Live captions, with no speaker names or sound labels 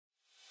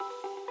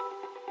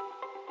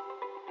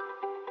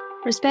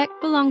Respect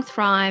Belong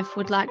Thrive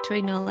would like to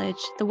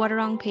acknowledge the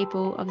Wadawurrung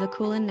people of the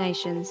Kulin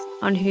Nations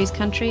on whose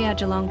country our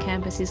Geelong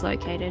campus is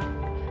located.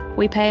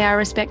 We pay our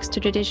respects to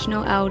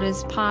traditional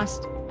elders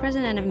past,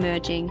 present and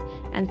emerging,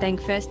 and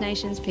thank First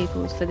Nations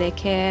peoples for their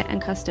care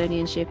and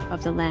custodianship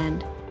of the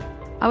land.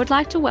 I would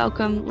like to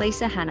welcome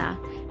Lisa Hanna,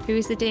 who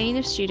is the Dean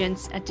of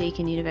Students at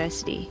Deakin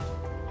University.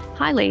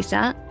 Hi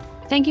Lisa,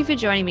 thank you for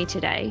joining me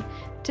today.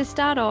 To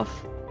start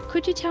off,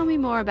 could you tell me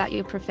more about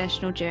your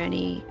professional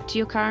journey to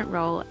your current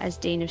role as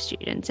Dean of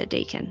Students at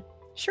Deakin?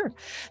 Sure.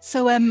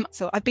 So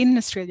I've been in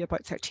Australia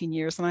about 13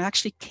 years, and I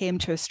actually came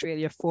to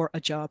Australia for a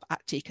job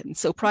at Deakin.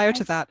 So prior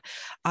to that,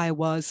 I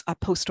was a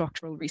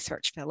postdoctoral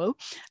research fellow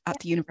at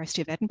the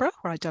University of Edinburgh,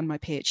 where I'd done my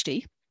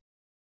PhD.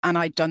 And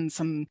I'd done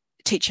some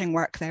teaching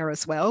work there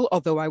as well,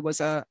 although I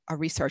was a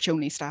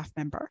research-only staff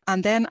member.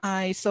 And then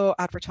I saw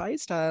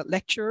advertised a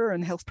lecturer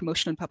in health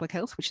promotion and public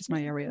health, which is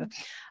my area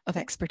of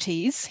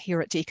expertise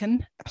here at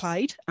Deakin,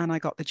 applied, and I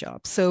got the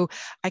job. So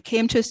I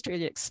came to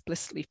Australia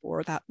explicitly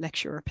for that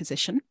lecturer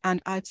position,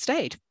 and I've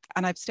stayed.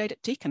 And I've stayed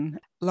at Deakin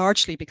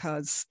largely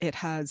because it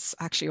has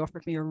actually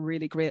offered me a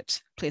really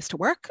great place to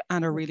work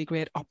and a really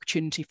great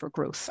opportunity for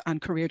growth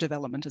and career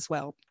development as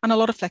well. And a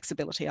lot of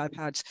flexibility I've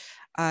had.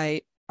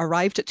 I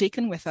arrived at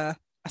Deakin with a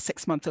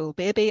 6-month-old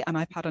baby, and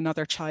I've had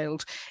another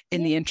child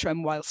in the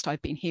interim whilst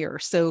I've been here.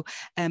 So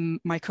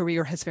my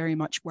career has very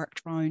much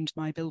worked around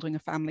my building a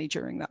family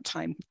during that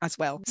time as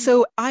well.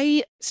 So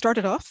I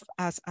started off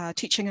as a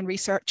teaching and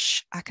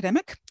research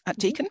academic at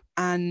Deakin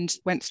and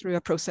went through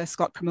a process,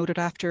 got promoted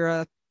after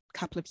a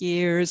couple of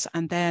years,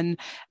 and then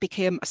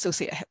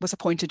was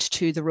appointed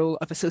to the role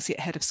of Associate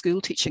Head of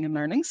School Teaching and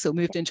Learning, so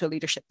moved into a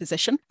leadership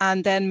position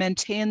and then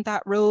maintained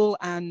that role,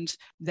 and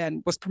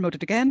then was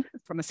promoted again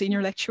from a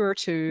senior lecturer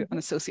to an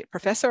associate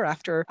professor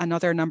after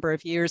another number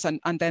of years,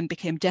 and then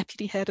became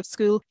Deputy Head of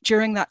School.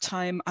 During that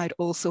time, I'd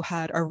also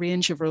had a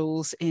range of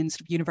roles in sort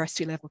of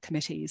university level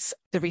committees.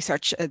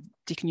 The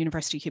Deakin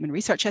University Human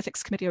Research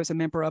Ethics Committee I was a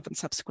member of and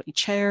subsequently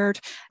chaired.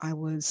 I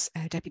was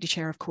Deputy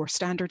Chair of Core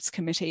Standards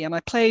Committee, and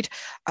I played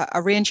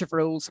a range of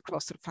roles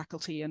across the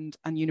faculty and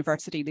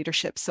university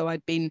leadership. So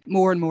I'd been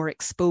more and more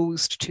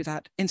exposed to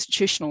that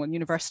institutional and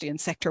university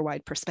and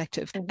sector-wide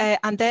perspective.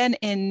 And then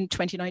in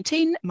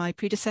 2019, my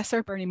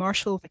predecessor, Bernie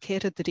Marshall,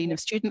 vacated the Dean of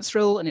Students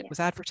role, and it was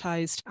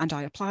advertised, and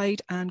I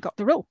applied and got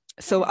the role.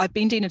 So I've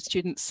been Dean of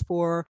Students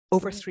for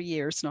over 3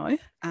 years now,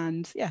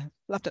 and yeah,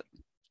 loved it.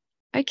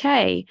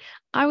 Okay,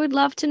 I would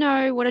love to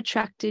know what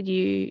attracted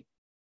you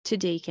to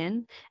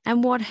Deakin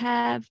and what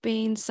have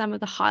been some of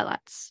the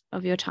highlights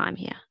of your time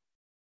here.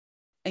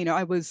 You know,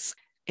 I was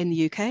in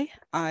the UK.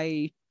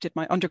 I did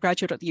my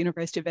undergraduate at the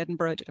University of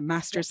Edinburgh, I did a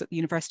master's at the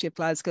University of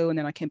Glasgow, and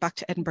then I came back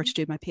to Edinburgh to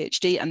do my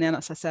PhD. And then,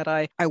 as I said,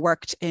 I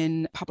worked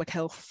in public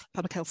health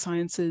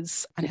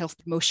sciences and health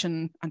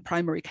promotion and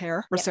primary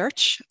care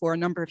research for a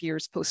number of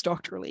years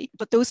postdoctorally.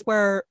 But those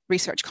were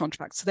research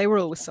contracts, so they were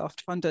always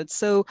soft funded.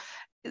 So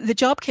the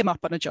job came up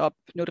on a job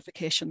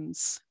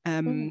notifications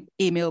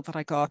email that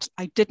I got.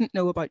 I didn't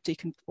know about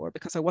Deakin before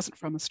because I wasn't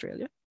from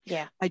Australia.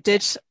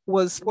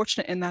 Was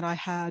fortunate in that I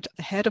had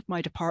the head of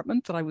my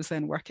department that I was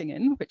then working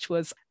in, which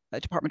was a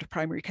Department of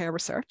Primary Care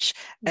Research,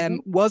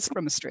 was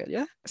from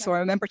Australia. So I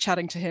remember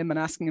chatting to him and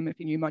asking him if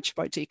he knew much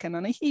about Deakin,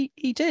 and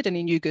he did, and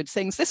he knew good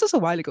things. This was a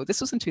while ago.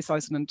 This was in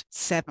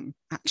 2007,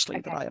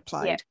 actually, that I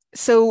applied.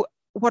 So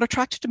what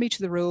attracted me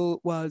to the role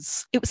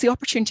was it was the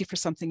opportunity for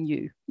something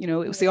new. You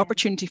know, it was the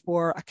opportunity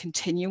for a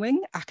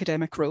continuing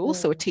academic role,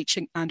 so a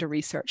teaching and a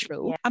research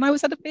role. And I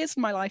was at a phase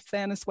in my life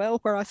then as well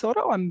where I thought,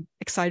 I'm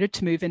excited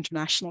to move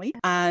internationally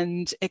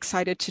and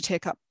excited to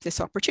take up this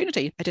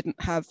opportunity. I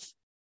didn't have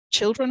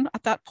children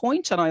at that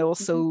point, and I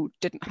also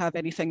didn't have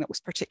anything that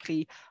was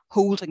particularly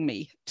holding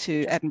me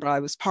to Edinburgh. I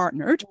was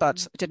partnered,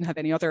 but I didn't have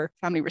any other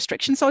family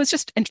restrictions, so I was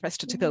just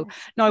interested to go.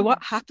 Now,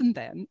 what happened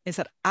then is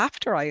that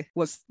after I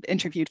was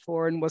interviewed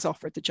for and was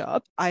offered the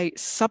job, I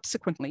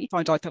subsequently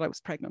found out that I was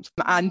pregnant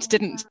and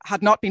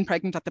had not been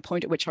pregnant at the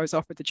point at which I was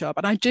offered the job.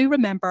 And I do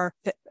remember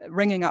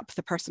ringing up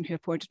the person who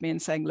appointed me and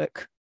saying,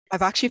 look,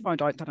 I've actually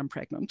found out that I'm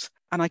pregnant,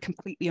 and I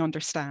completely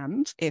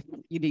understand if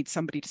you need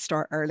somebody to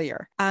start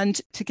earlier.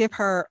 And to give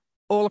her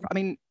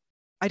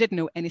I didn't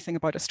know anything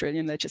about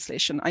Australian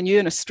legislation. I knew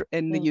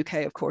in the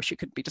UK, of course, you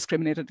could be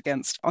discriminated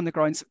against on the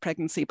grounds of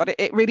pregnancy, but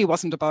it really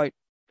wasn't about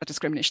a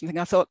discrimination thing.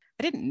 I thought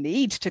I didn't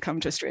need to come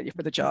to Australia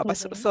for the job. I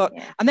sort of thought,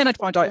 and then I'd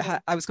found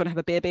out I was going to have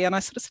a baby, and I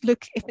sort of said,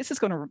 look, if this is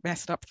going to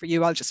mess it up for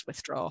you, I'll just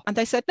withdraw. And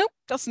they said, no,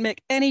 doesn't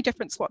make any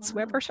difference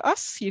whatsoever to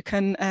us. You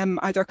can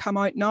either come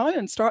out now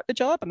and start the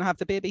job and have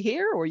the baby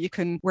here, or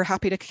we're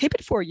happy to keep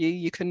it for you.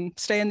 You can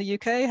stay in the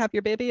UK, have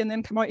your baby, and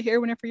then come out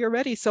here whenever you're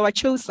ready. So I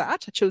chose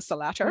that. I chose the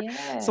latter.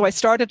 So I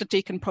started at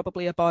Deakin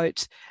probably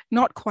about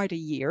not quite a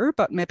year,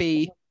 but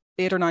maybe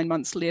 8 or 9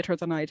 months later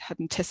than I'd had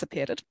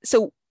anticipated.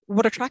 So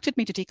what attracted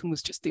me to Deakin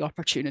was just the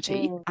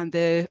opportunity and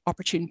the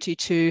opportunity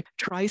to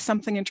try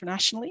something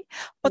internationally.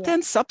 But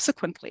then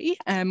subsequently,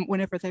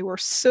 whenever they were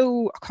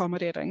so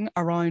accommodating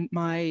around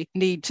my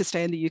need to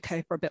stay in the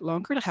UK for a bit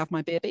longer to have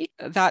my baby,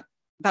 that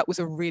that was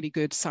a really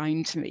good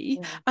sign to me.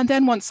 And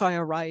then once I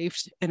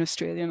arrived in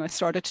Australia and I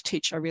started to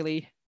teach, I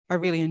really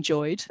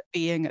enjoyed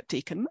being at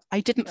Deakin. I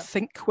didn't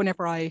think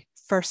whenever I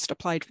first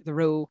applied for the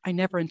role, I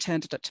never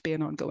intended it to be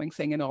an ongoing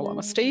thing, in all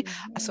honesty.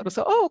 I sort of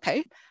thought, oh,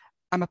 okay,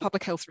 I'm a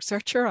public health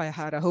researcher. I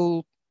had a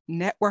whole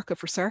network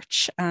of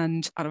research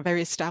and a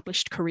very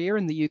established career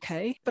in the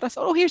UK. But I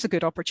thought, oh, here's a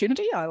good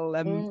opportunity.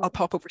 I'll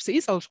pop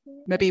overseas. I'll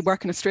maybe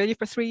work in Australia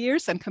for 3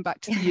 years and come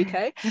back to the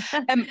UK.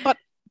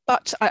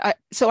 But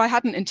I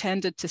hadn't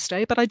intended to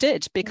stay, but I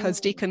did, because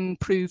Deakin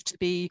proved to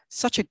be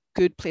such a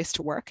good place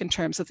to work in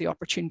terms of the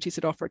opportunities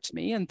it offered to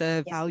me and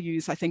the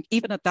values. I think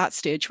even at that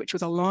stage, which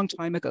was a long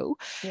time ago,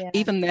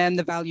 even then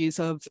the values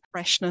of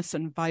freshness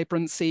and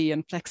vibrancy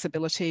and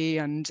flexibility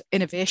and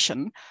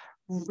innovation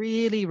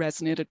really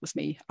resonated with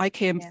me. I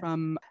came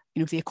from,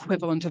 the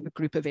equivalent of a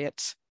group of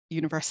 8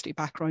 university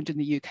background in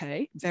the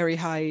UK, very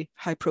high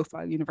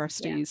profile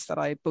universities that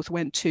I both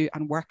went to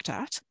and worked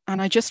at.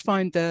 And I just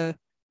found the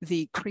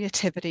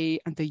creativity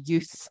and the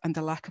youth and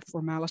the lack of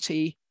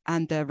formality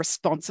and the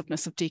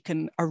responsiveness of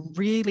Deakin a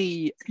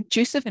really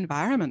conducive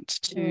environment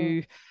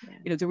to,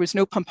 there was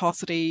no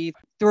pomposity.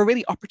 There were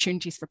really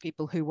opportunities for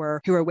people who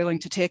were willing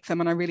to take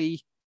them. And I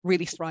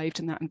really thrived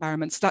in that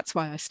environment. So that's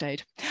why I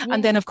stayed.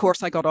 And then, of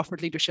course, I got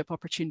offered leadership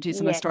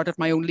opportunities and I started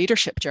my own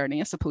leadership journey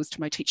as opposed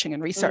to my teaching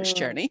and research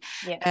journey.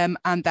 And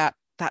that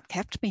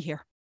kept me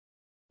here.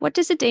 What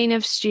does a Dean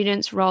of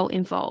Students role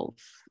involve?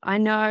 I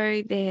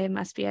know there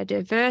must be a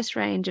diverse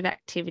range of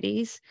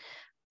activities,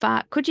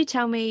 but could you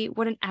tell me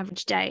what an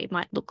average day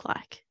might look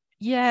like?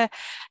 Yeah,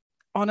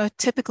 on a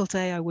typical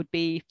day, I would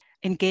be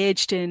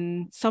engaged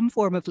in some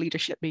form of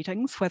leadership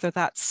meetings, whether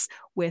that's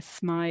with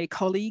my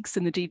colleagues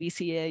in the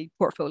DVCA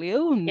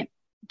portfolio and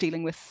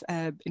dealing with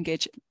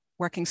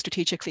working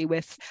strategically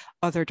with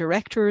other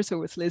directors or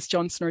with Liz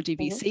Johnson or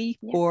DVC,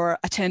 or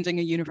attending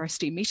a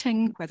university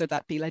meeting, whether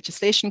that be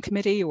legislation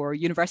committee or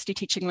university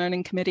teaching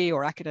learning committee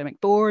or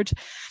academic board,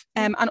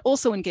 and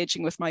also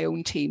engaging with my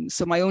own team.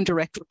 So my own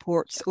direct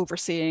reports,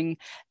 overseeing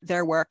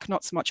their work,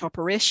 not so much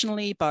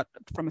operationally, but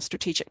from a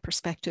strategic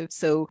perspective.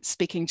 So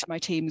speaking to my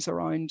teams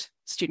around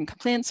student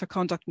complaints or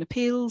conduct and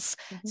appeals,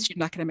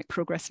 student academic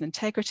progress and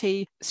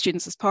integrity,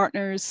 students as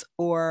partners,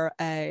 or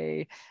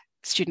a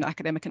student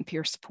academic and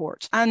peer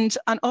support, and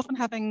often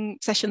having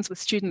sessions with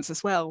students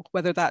as well,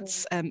 whether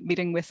that's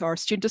meeting with our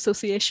student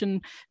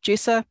association,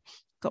 JUSA,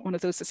 got one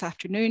of those this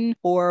afternoon,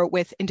 or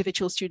with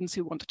individual students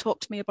who want to talk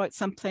to me about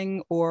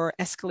something or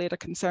escalate a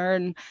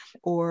concern,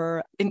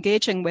 or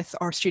engaging with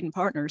our student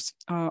partners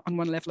on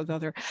one level or the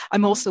other.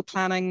 I'm also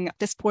planning, at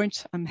this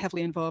point, I'm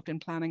heavily involved in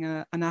planning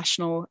a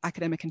national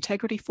academic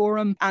integrity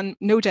forum, and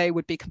no day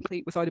would be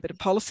complete without a bit of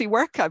policy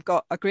work. I've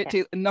got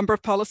a number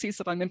of policies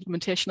that I'm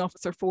implementation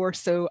officer for,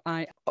 so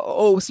I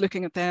always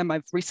looking at them.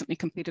 I've recently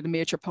completed a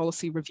major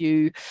policy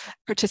review,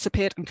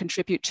 participate and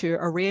contribute to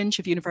a range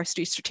of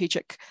university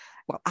strategic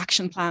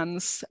action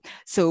plans.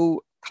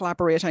 So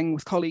collaborating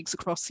with colleagues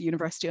across the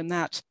university on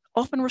that,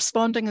 often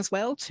responding as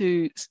well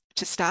to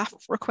staff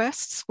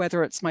requests,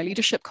 whether it's my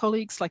leadership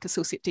colleagues like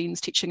associate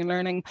deans teaching and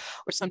learning,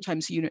 or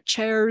sometimes unit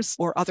chairs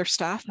or other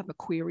staff have a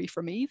query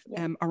for me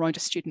around a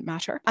student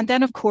matter. And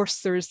then, of course,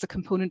 there's the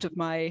component of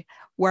my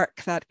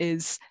work that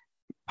is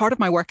part of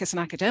my work as an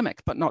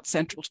academic, but not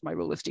central to my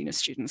role as Dean of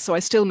Students. So I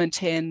still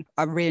maintain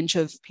a range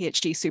of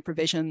PhD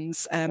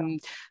supervisions,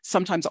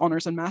 sometimes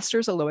honours and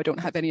masters, although I don't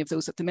have any of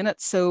those at the minute.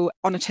 So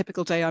on a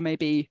typical day, I may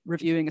be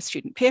reviewing a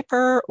student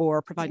paper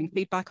or providing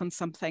feedback on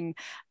something.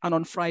 And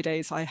on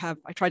Fridays, I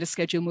try to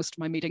schedule most of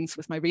my meetings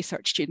with my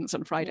research students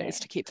on Fridays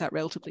to keep that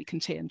relatively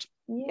contained.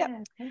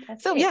 Fantastic.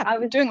 So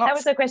doing lots. That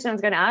was the question I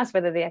was going to ask,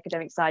 whether the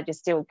academic side you're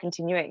still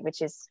continuing,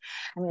 which is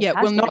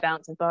not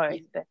balance of both.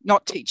 But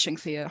not teaching,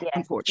 Thea,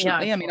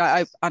 unfortunately.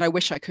 No, I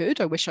wish I could.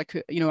 I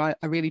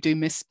really do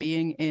miss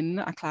being in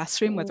a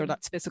classroom, whether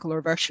that's physical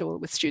or virtual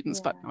with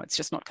students, but no, it's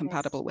just not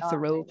compatible with the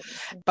role.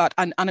 But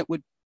and it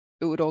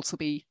would also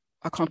be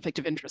a conflict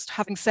of interest.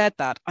 Having said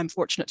that, I'm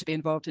fortunate to be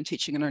involved in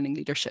teaching and learning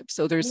leadership.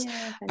 So there's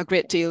a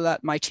great deal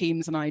that my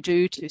teams and I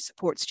do to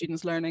support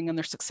students' learning and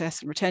their success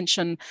and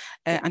retention,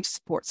 and to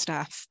support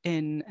staff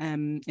in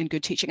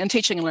good teaching. And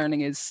teaching and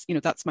learning is,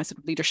 that's my sort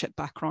of leadership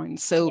background.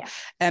 So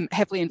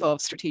heavily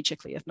involved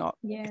strategically, if not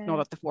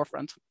at the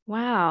forefront.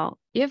 Wow,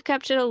 you've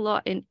captured a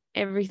lot in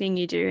everything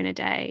you do in a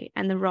day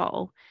and the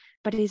role.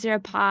 But is there a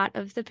part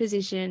of the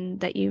position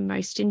that you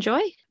most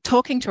enjoy?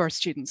 Talking to our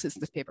students is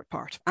the favourite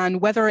part.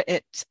 And whether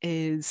it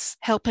is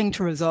helping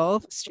to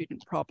resolve a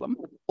student problem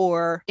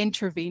or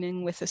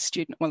intervening with a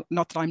student, well,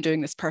 not that I'm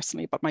doing this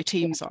personally, but my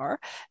teams are,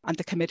 and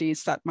the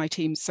committees that my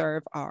teams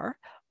serve are,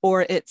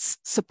 or it's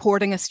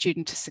supporting a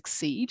student to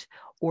succeed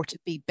or to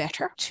be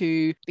better,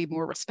 to be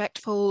more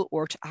respectful,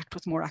 or to act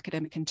with more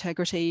academic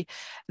integrity.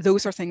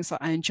 Those are things that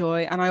I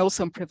enjoy. And I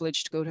also am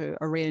privileged to go to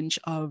a range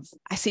of,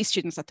 I see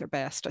students at their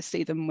best. I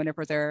see them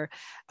whenever they're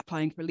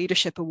applying for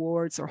leadership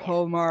awards or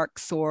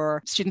hallmarks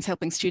or Students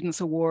Helping Students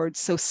awards.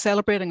 So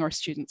celebrating our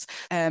students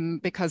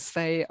because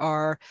they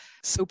are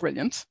so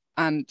brilliant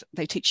and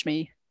they teach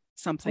me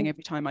something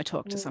every time I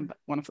talk to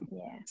one of them.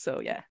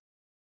 So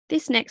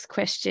This next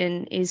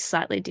question is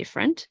slightly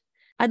different.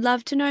 I'd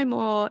love to know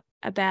more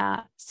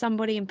about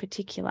somebody in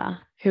particular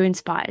who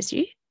inspires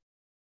you.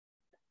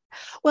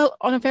 Well,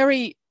 on a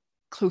very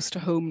close to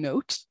home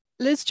note,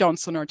 Liz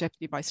Johnson, our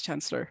Deputy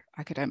Vice-Chancellor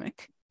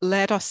Academic,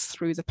 led us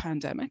through the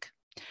pandemic.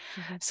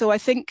 Mm-hmm. So I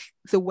think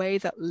the way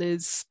that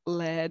Liz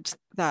led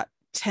that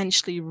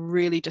potentially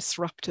really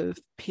disruptive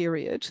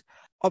period,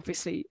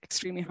 obviously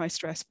extremely high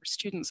stress for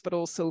students, but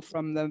also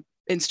from the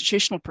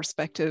institutional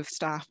perspective,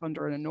 staff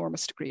under an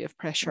enormous degree of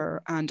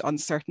pressure and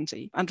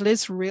uncertainty. And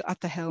Liz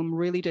at the helm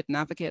really did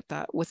navigate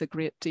that with a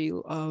great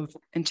deal of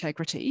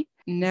integrity,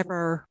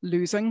 never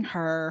losing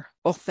her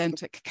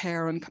authentic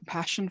care and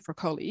compassion for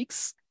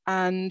colleagues,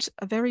 and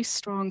a very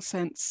strong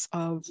sense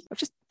of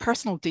just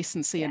personal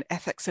decency and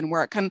ethics in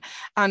work. And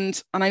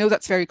I know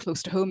that's very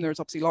close to home. There's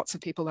obviously lots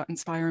of people that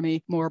inspire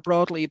me more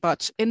broadly,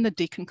 but in the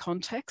Deakin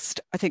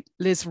context, I think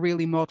Liz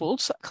really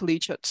modelled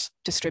collegiate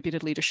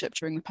distributed leadership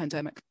during the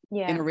pandemic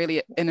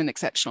in an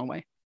exceptional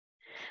way.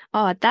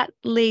 Oh, that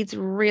leads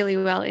really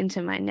well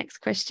into my next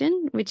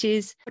question, which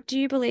is, what do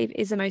you believe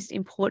is the most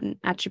important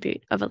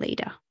attribute of a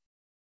leader?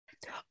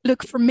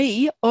 Look, for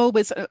me,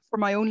 always for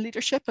my own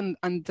leadership and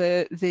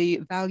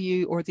the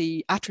value or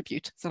the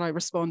attribute that I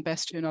respond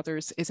best to in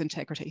others is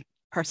integrity,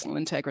 personal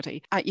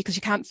integrity, because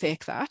you can't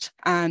fake that,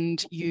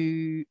 and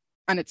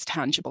it's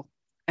tangible.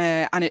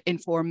 And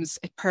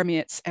it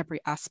permeates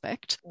every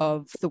aspect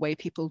of the way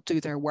people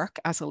do their work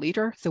as a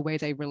leader, the way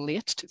they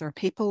relate to their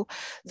people,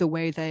 the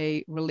way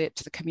they relate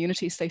to the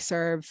communities they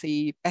serve,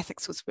 the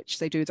ethics with which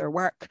they do their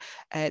work,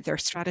 their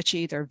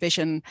strategy, their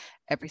vision,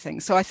 everything.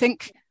 So I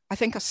think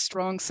a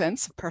strong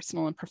sense of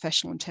personal and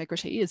professional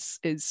integrity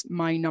is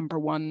my number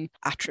one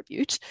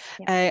attribute.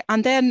 Yeah.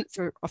 And then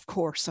there are, of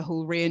course, a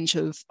whole range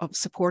of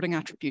supporting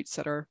attributes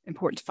that are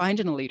important to find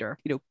in a leader.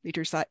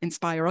 Leaders that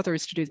inspire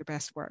others to do their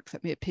best work,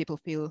 that make people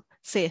feel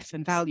safe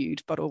and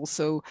valued, but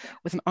also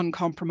with an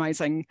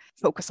uncompromising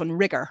focus on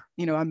rigor.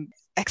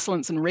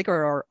 Excellence and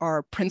rigor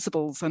are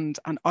principles and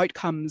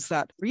outcomes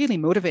that really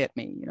motivate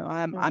me.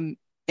 I'm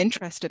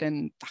interested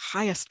in the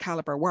highest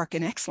caliber work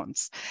in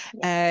excellence,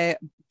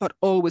 but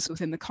always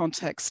within the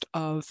context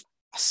of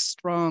a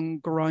strong,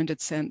 grounded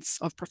sense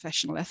of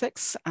professional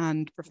ethics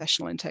and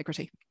professional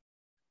integrity.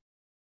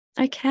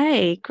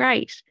 Okay,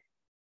 great.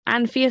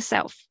 And for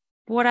yourself,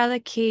 what are the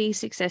key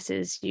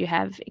successes you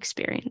have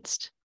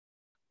experienced?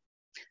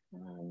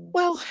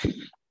 Well,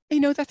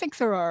 I think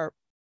there are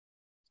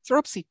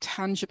obviously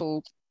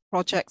tangible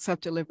projects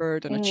I've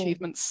delivered and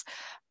achievements,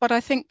 but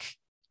I think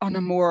on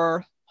a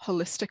more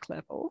holistic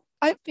level,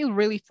 I feel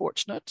really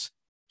fortunate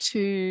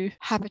to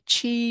have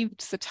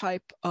achieved the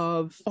type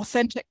of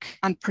authentic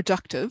and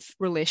productive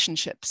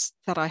relationships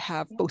that I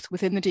have both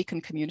within the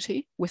Deakin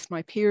community, with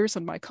my peers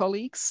and my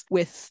colleagues,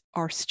 with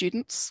our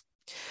students,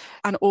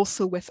 and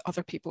also with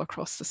other people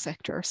across the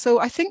sector. So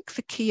I think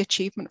the key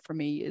achievement for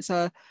me is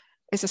a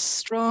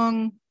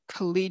strong,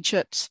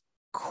 collegiate,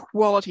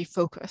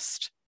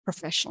 quality-focused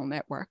professional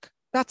network.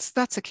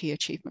 That's a key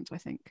achievement, I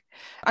think.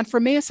 And for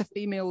me as a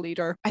female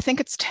leader, I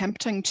think it's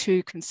tempting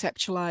to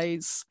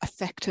conceptualize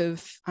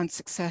effective and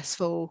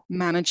successful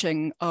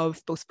managing of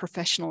both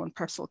professional and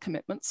personal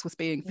commitments with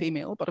being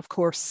female. But of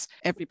course,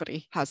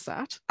 everybody has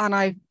that. And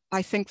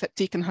I think that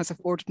Deakin has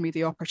afforded me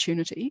the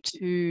opportunity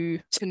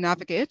to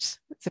navigate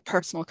the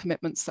personal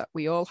commitments that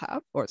we all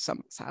have, or some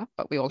of us have,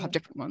 but we all have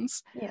different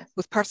ones,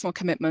 with personal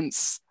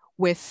commitments,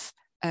 with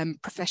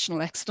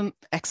professional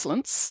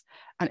excellence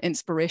and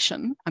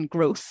inspiration and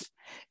growth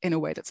in a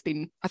way that's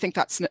been, I think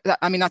that's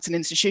an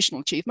institutional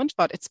achievement,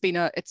 but it's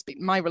been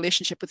my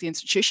relationship with the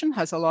institution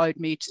has allowed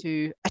me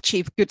to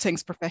achieve good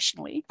things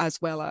professionally,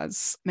 as well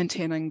as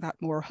maintaining that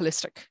more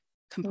holistic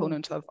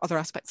component of other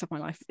aspects of my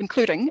life,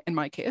 including, in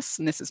my case,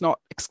 and this is not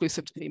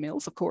exclusive to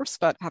females, of course,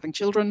 but having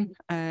children,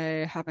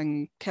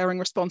 having caring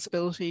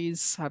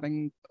responsibilities,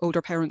 having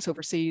older parents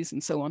overseas,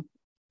 and so on.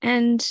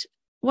 And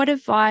what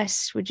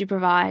advice would you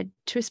provide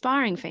to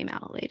aspiring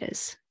female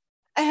leaders?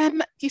 A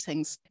few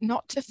things.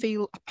 Not to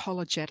feel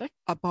apologetic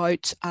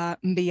about a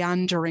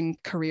meandering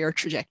career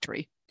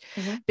trajectory,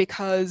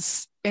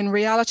 because in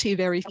reality,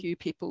 very few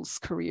people's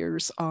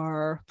careers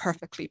are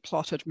perfectly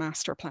plotted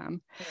master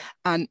plan,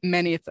 and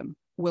many of them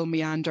will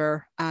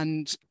meander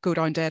and go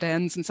down dead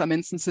ends in some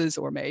instances,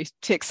 or may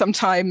take some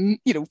time,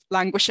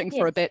 languishing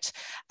for a bit,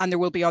 and there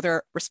will be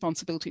other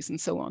responsibilities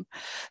and so on.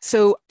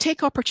 So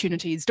take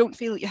opportunities. Don't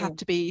feel that you have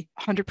to be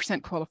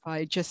 100%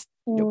 qualified. Just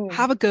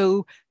have a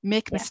go,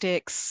 make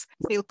mistakes,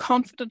 feel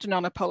confident and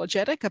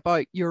unapologetic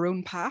about your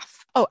own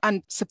path. Oh,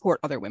 and support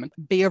other women.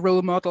 Be a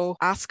role model,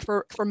 ask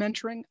for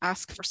mentoring,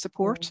 ask for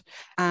support,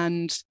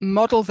 and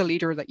model the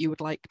leader that you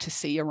would like to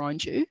see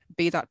around you.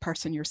 Be that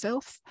person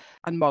yourself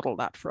and model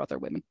that for other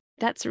women.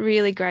 That's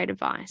really great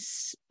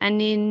advice.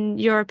 And in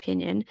your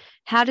opinion,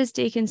 how does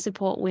Deakin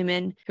support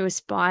women who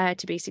aspire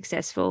to be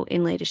successful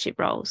in leadership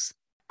roles?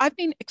 I've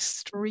been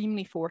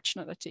extremely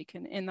fortunate at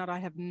Deakin in that I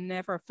have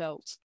never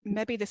felt,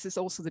 maybe this is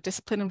also the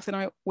discipline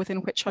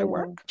within which I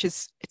work, which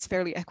is, it's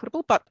fairly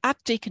equitable, but at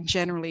Deakin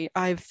generally,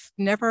 I've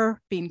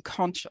never been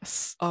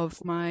conscious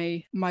of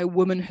my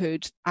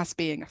womanhood as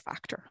being a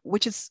factor,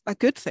 which is a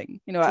good thing.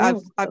 You know,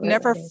 I've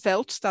never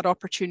felt that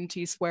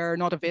opportunities were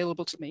not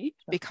available to me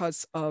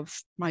because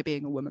of my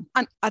being a woman.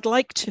 And I'd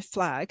like to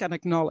flag and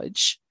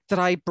acknowledge that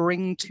I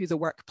bring to the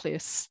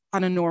workplace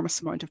an enormous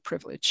amount of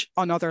privilege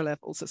on other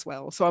levels as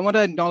well. So I want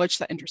to acknowledge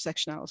that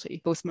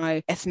intersectionality, both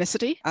my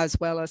ethnicity as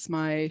well as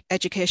my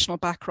educational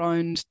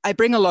background. I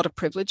bring a lot of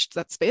privilege to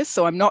that space.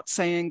 So I'm not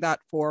saying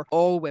that for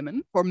all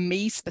women. For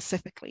me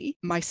specifically,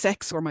 my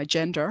sex or my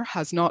gender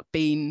has not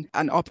been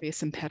an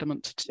obvious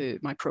impediment to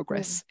my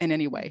progress in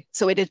any way.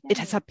 So it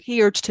has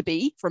appeared to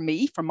be, for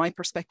me, from my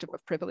perspective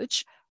of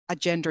privilege, a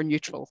gender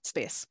neutral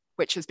space,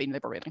 which has been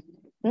liberating.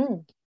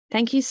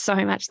 Thank you so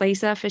much,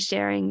 Lisa, for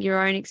sharing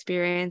your own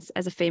experience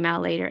as a female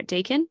leader at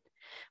Deakin.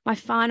 My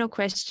final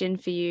question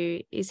for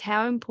you is,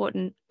 how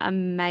important are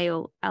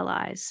male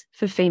allies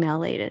for female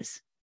leaders?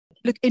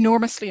 Look,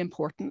 enormously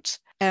important.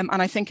 And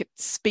I think it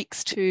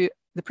speaks to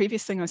the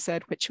previous thing I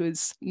said, which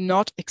was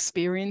not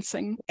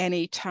experiencing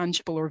any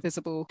tangible or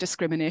visible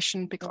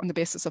discrimination on the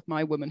basis of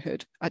my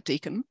womanhood at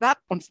Deakin. That,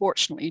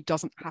 unfortunately,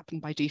 doesn't happen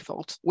by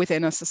default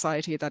within a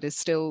society that is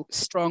still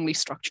strongly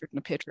structured in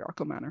a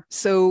patriarchal manner.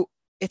 So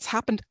it's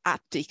happened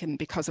at Deakin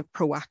because of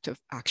proactive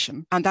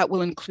action. And that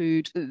will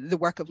include the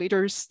work of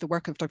leaders, the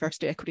work of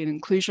diversity, equity and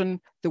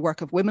inclusion, the work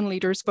of women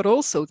leaders, but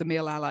also the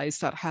male allies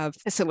that have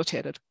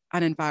facilitated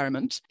an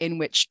environment in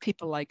which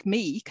people like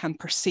me can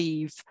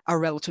perceive a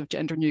relative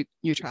gender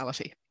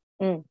neutrality.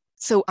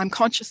 So I'm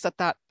conscious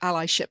that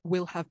allyship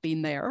will have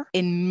been there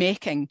in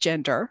making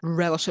gender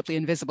relatively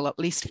invisible, at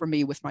least for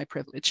me with my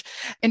privilege.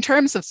 In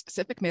terms of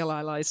specific male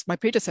allies, my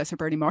predecessor,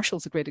 Bernie Marshall,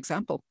 is a great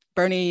example.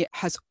 Bernie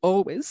has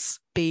always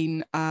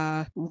been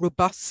a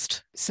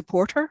robust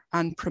supporter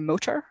and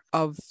promoter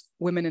of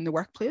women in the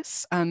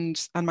workplace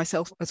and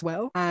myself as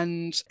well.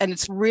 And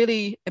it's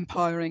really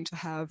empowering to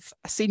have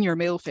a senior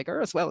male figure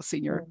as well as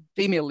senior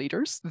female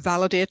leaders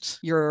validate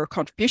your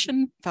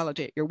contribution,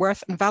 validate your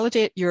worth, and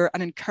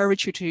and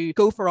encourage you to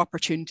go for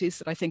opportunities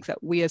that I think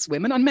that we as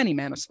women, and many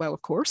men as well,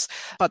 of course,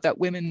 but that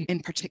women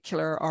in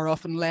particular are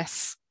often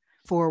less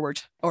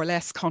forward or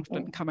less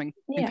confident in coming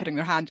and putting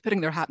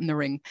their hat in the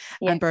ring.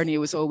 And Bernie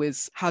has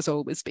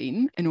always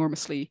been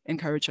enormously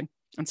encouraging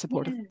and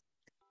supportive.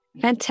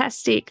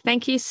 Fantastic.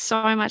 Thank you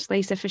so much,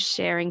 Lisa, for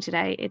sharing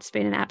today. It's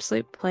been an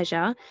absolute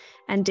pleasure,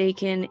 and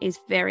Deakin is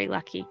very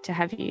lucky to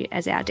have you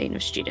as our Dean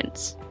of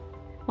Students.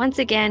 Once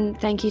again,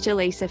 thank you to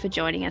Lisa for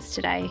joining us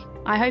today.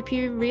 I hope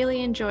you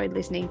really enjoyed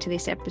listening to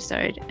this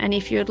episode, and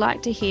if you would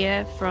like to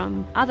hear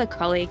from other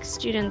colleagues,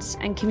 students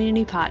and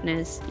community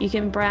partners, you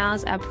can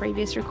browse our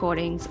previous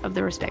recordings of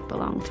the Respect,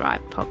 Belong,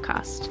 Thrive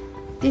podcast.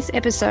 This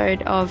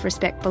episode of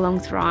Respect, Belong,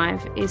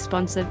 Thrive is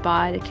sponsored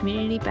by the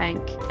Community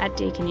Bank at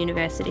Deakin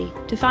University.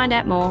 To find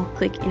out more,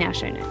 click in our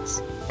show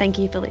notes. Thank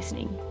you for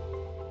listening.